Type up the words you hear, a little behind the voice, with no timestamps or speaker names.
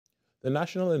The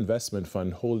National Investment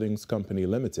Fund Holdings Company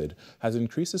Limited has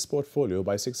increased its portfolio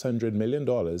by $600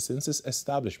 million since its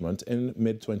establishment in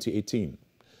mid-2018.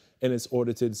 In its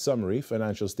audited summary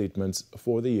financial statements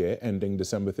for the year ending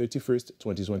December 31,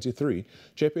 2023,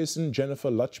 Chairperson Jennifer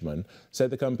Lutchman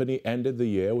said the company ended the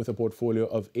year with a portfolio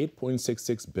of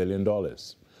 $8.66 billion.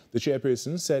 The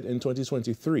chairperson said in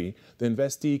 2023, the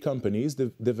investee company's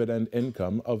dividend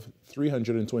income of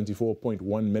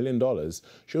 $324.1 million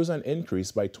shows an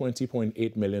increase by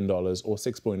 $20.8 million or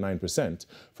 6.9%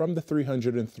 from the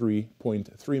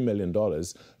 $303.3 million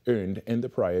earned in the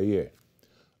prior year.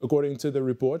 According to the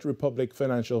report, Republic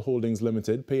Financial Holdings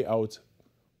Limited pay out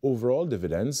overall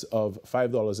dividends of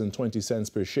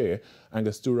 $5.20 per share,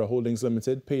 Angostura Holdings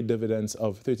Limited paid dividends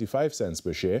of 35 cents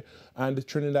per share, and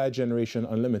Trinidad Generation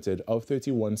Unlimited of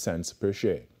 31 cents per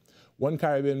share. One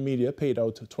Caribbean Media paid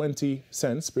out 20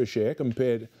 cents per share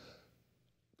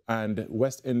and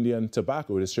West Indian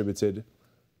Tobacco distributed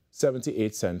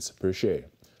 78 cents per share.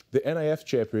 The NIF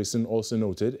chairperson also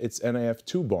noted its NIF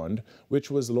 2 bond,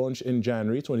 which was launched in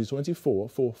January 2024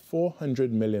 for $400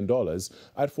 million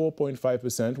at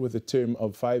 4.5% with a term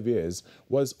of 5 years,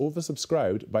 was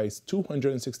oversubscribed by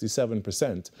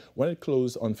 267% when it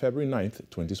closed on February 9,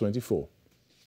 2024.